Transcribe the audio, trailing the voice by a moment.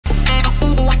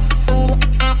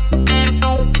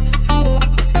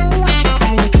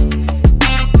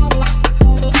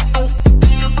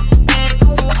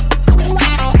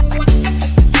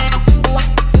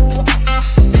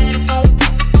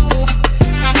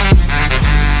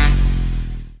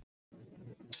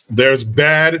There's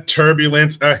bad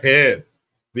turbulence ahead.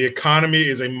 The economy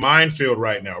is a minefield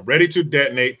right now, ready to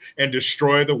detonate and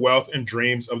destroy the wealth and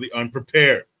dreams of the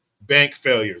unprepared. Bank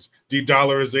failures,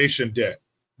 de-dollarization debt.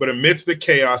 But amidst the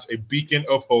chaos, a beacon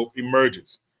of hope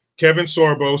emerges. Kevin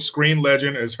Sorbo, screen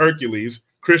legend as Hercules,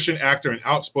 Christian actor and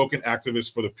outspoken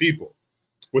activist for the people.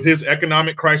 With his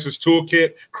economic crisis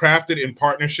toolkit crafted in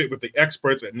partnership with the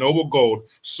experts at Noble Gold,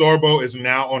 Sorbo is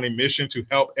now on a mission to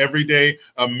help everyday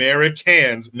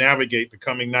Americans navigate the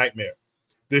coming nightmare.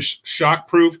 This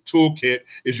shock-proof toolkit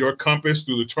is your compass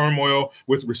through the turmoil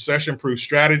with recession-proof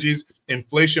strategies,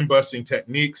 inflation-busting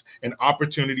techniques, and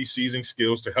opportunity-seizing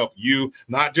skills to help you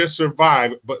not just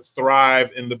survive, but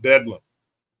thrive in the bedlam.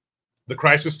 The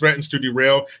crisis threatens to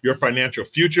derail your financial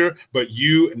future, but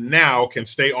you now can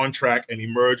stay on track and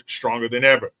emerge stronger than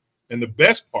ever. And the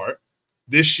best part,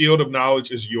 this shield of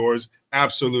knowledge is yours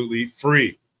absolutely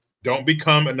free. Don't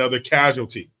become another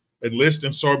casualty. Enlist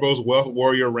in Sorbo's Wealth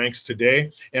Warrior ranks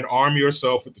today and arm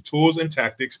yourself with the tools and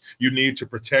tactics you need to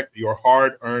protect your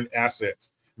hard-earned assets.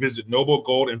 Visit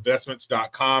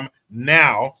noblegoldinvestments.com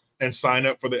now and sign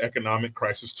up for the Economic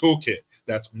Crisis Toolkit.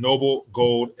 That's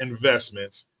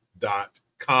noblegoldinvestments.com.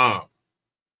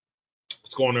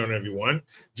 What's going on, everyone?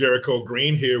 Jericho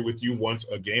Green here with you once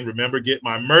again. Remember, get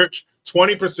my merch,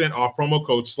 20% off, promo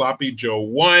code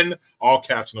SloppyJoe1, all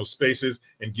caps, no spaces,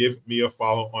 and give me a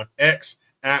follow on X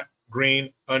at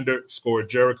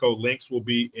 @green_Jericho. Links will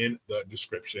be in the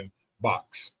description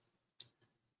box.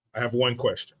 I have one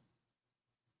question.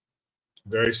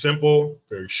 Very simple,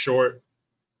 very short,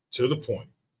 to the point.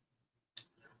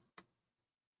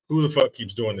 Who the fuck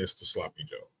keeps doing this to Sloppy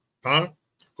Joe? Huh?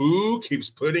 Who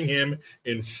keeps putting him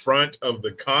in front of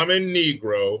the common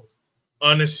Negro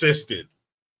unassisted?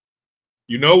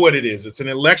 You know what it is. It's an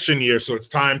election year, so it's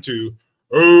time to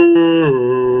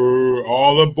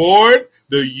all aboard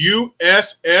the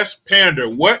USS Pander.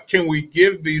 What can we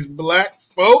give these black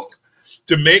folk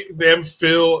to make them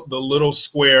fill the little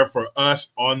square for us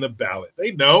on the ballot?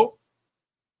 They know.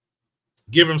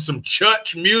 Give them some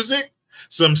church music,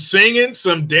 some singing,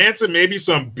 some dancing, maybe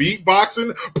some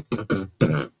beatboxing.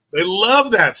 They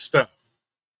love that stuff.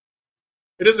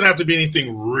 It doesn't have to be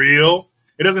anything real.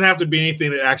 It doesn't have to be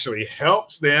anything that actually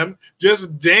helps them.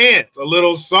 Just dance, a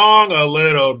little song, a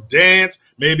little dance,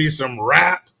 maybe some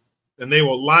rap, and they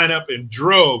will line up in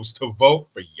droves to vote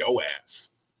for your ass.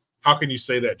 How can you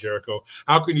say that, Jericho?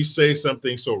 How can you say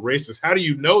something so racist? How do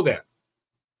you know that?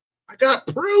 I got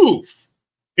proof.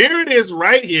 Here it is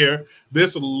right here.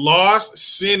 This lost,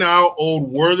 senile, old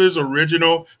Werther's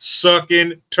original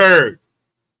sucking turd.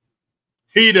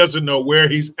 He doesn't know where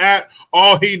he's at.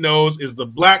 All he knows is the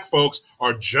black folks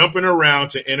are jumping around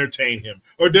to entertain him.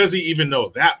 Or does he even know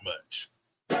that much?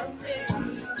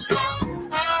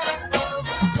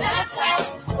 That's how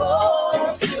it's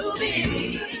supposed to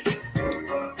be.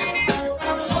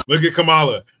 Look at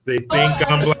Kamala. They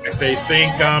think I'm black. They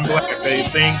think I'm black. They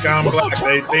think I'm black.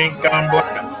 They think I'm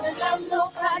black.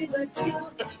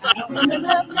 I don't want to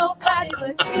love nobody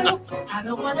but you. I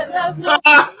don't want to love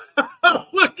nobody.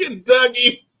 Look at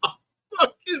Dougie.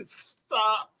 Fucking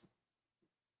stop.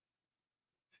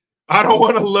 I don't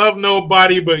want to love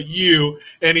nobody but you.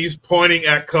 And he's pointing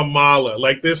at Kamala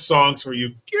like this song's for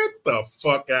you. Get the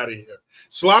fuck out of here.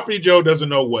 Sloppy Joe doesn't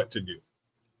know what to do.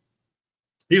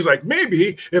 He's like,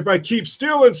 maybe if I keep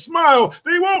still and smile,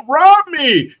 they won't rob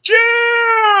me.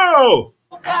 Joe!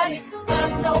 Nobody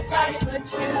but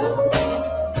you.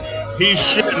 He's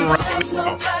shitting right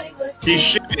now. He's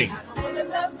shitting.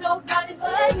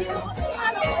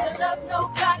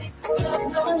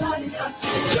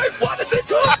 What is it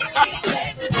doing?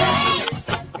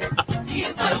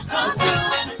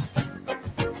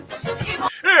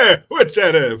 Hey, what's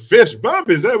that fist bump?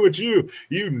 Is that what you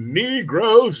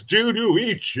Negroes do to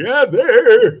each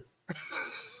other?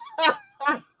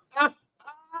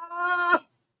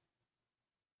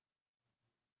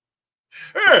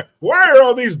 Hey, why are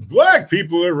all these black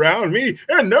people around me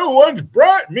and no one's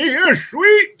brought me a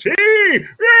sweet tea?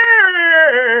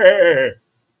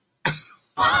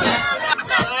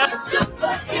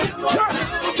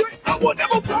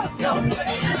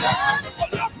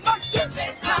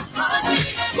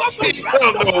 I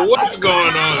don't know what's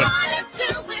going on.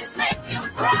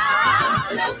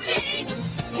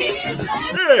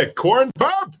 Hey, Corn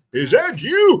Pop, is that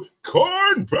you?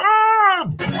 Corn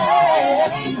Pop!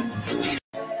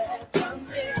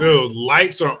 The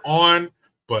lights are on,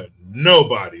 but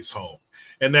nobody's home.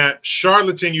 And that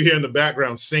charlatan you hear in the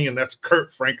background singing, that's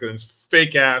Kurt Franklin's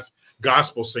fake ass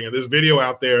gospel singer. There's video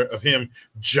out there of him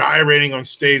gyrating on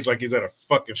stage like he's at a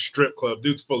fucking strip club.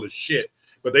 Dude's full of shit.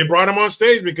 But they brought him on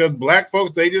stage because black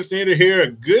folks, they just need to hear a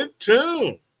good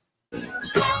tune. That's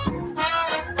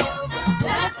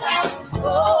how it's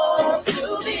supposed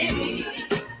to be.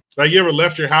 Like, you ever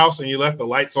left your house and you left the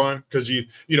lights on because you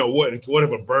know what if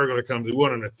a burglar comes? You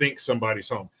want him to think somebody's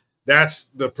home. That's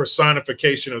the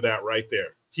personification of that right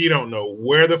there. He don't know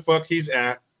where the fuck he's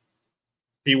at.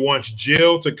 He wants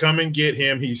Jill to come and get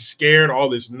him. He's scared. All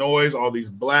this noise, all these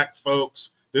black folks.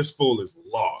 This fool is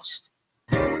lost.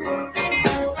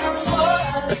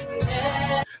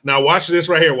 Now watch this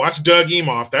right here. Watch Doug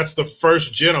Emhoff. That's the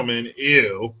first gentleman.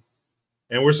 Ew.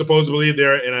 And we're supposed to believe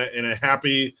they're in a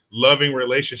happy, loving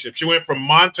relationship. She went from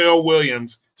Montel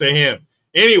Williams to him.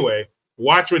 Anyway,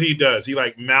 watch what he does. He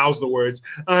like mouths the words,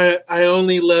 I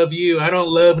only love you. I don't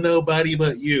love nobody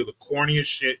but you. The corniest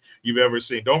shit you've ever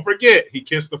seen. Don't forget, he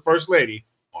kissed the first lady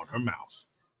on her mouth.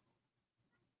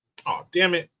 Oh,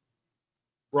 damn it.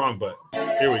 Wrong button.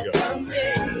 Here we go.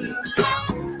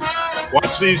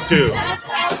 Watch these two.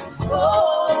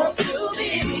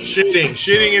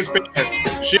 Shitting his pants.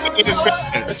 Shitting his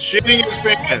pants. Shitting his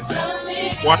pants.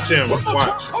 Watch him.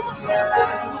 Watch.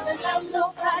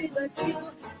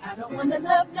 I don't want to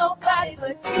love nobody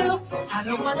but you. I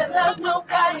don't want to love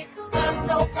nobody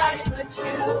but you.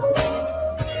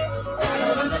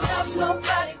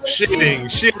 Shitting.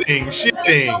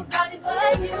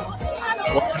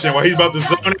 Watch him while he's about to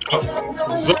zone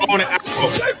out. Zone out.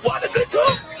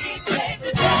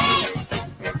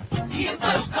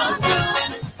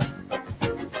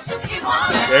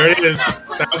 There it is.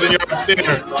 1,000-yard stare.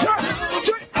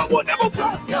 I will never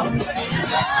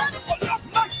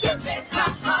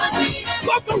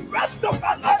love the rest of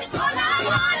my life. All I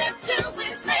want to do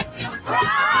is make you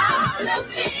proud of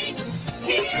me.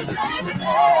 Here's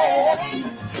everything.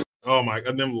 Oh my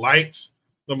God, them lights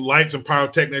and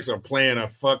pyrotechnics are playing a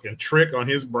fucking trick on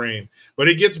his brain. But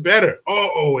it gets better.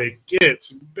 Oh, it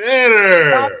gets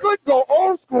better. I could go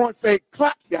old school and say,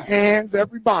 clap your hands,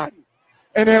 everybody.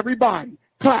 And everybody,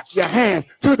 clap your hands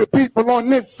to the people on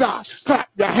this side. Clap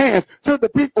your hands to the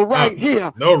people right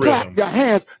here. No rhythm. Clap your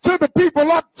hands to the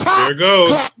people up top. There it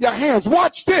goes. Clap your hands.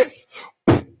 Watch this.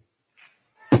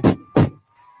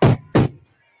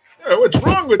 Yeah, what's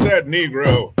wrong with that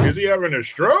Negro? Is he having a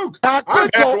stroke? I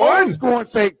could go old school and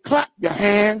say, clap your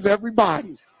hands,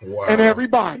 everybody. Wow. And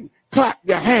everybody, clap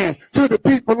your hands to the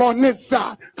people on this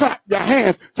side. Clap your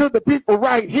hands to the people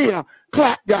right here.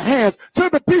 Clap your hands to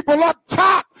the people up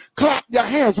top. Clap your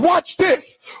hands. Watch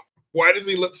this. Why does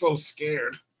he look so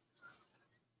scared?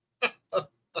 Oh,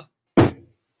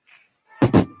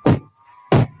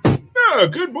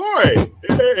 good boy.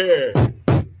 Yeah.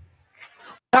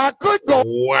 I could go.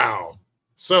 Wow.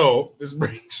 So this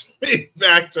brings me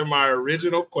back to my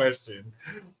original question.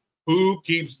 Who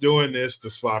keeps doing this to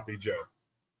Sloppy Joe?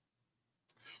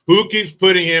 Who keeps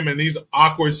putting him in these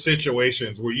awkward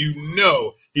situations where you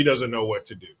know he doesn't know what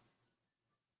to do?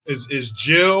 Is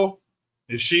Jill,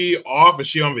 is she off? Is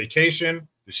she on vacation?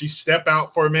 Did she step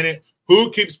out for a minute? Who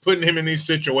keeps putting him in these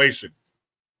situations?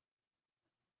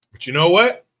 But you know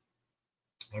what?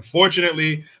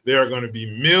 Unfortunately, there are going to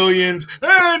be millions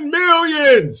and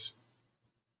millions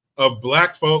of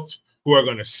black folks who are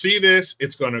going to see this.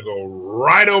 It's going to go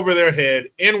right over their head,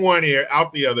 in one ear,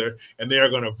 out the other, and they are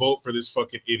going to vote for this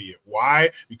fucking idiot. Why?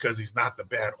 Because he's not the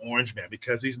bad orange man.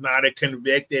 Because he's not a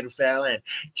convicted felon.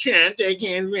 Can't they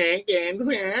convicted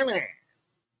felon?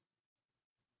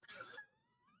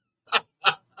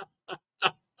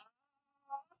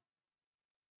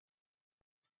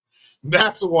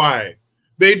 That's why.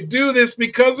 They do this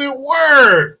because it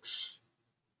works.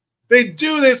 They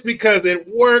do this because it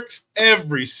works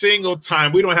every single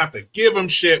time. We don't have to give them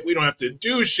shit. We don't have to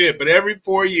do shit. But every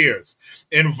 4 years,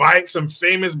 invite some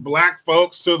famous black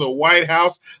folks to the White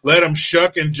House, let them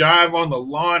shuck and jive on the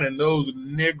lawn, and those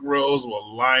Negroes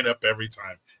will line up every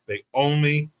time. They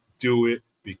only do it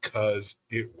because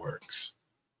it works.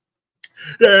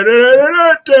 Oh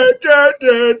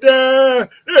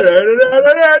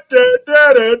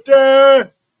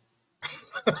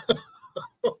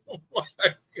my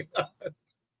God.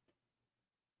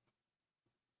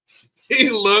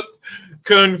 He looked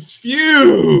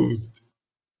confused.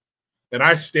 And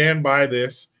I stand by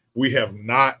this. We have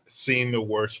not seen the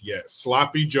worst yet.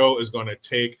 Sloppy Joe is going to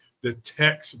take the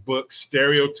textbook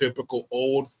stereotypical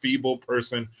old feeble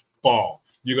person fall.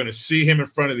 You're going to see him in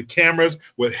front of the cameras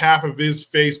with half of his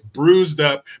face bruised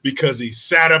up because he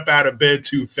sat up out of bed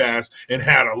too fast and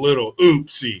had a little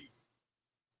oopsie.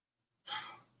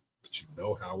 But you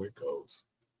know how it goes.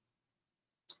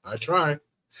 I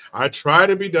try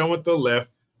to be done with the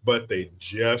left, but they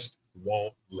just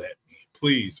won't let me.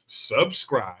 Please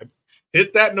subscribe,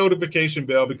 hit that notification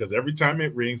bell, because every time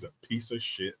it rings, a piece of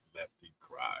shit lefty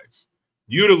cries.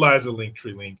 Utilize the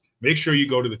Linktree link make sure you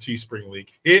go to the Teespring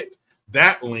link, hit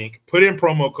that link, put in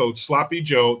promo code Sloppy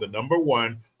Joe, the number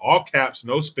 1, all caps,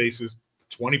 no spaces,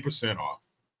 20% off.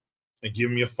 And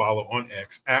give me a follow on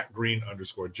X at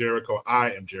 @green_Jericho.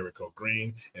 I am Jericho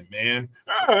Green. And man,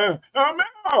 I'm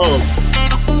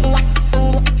out.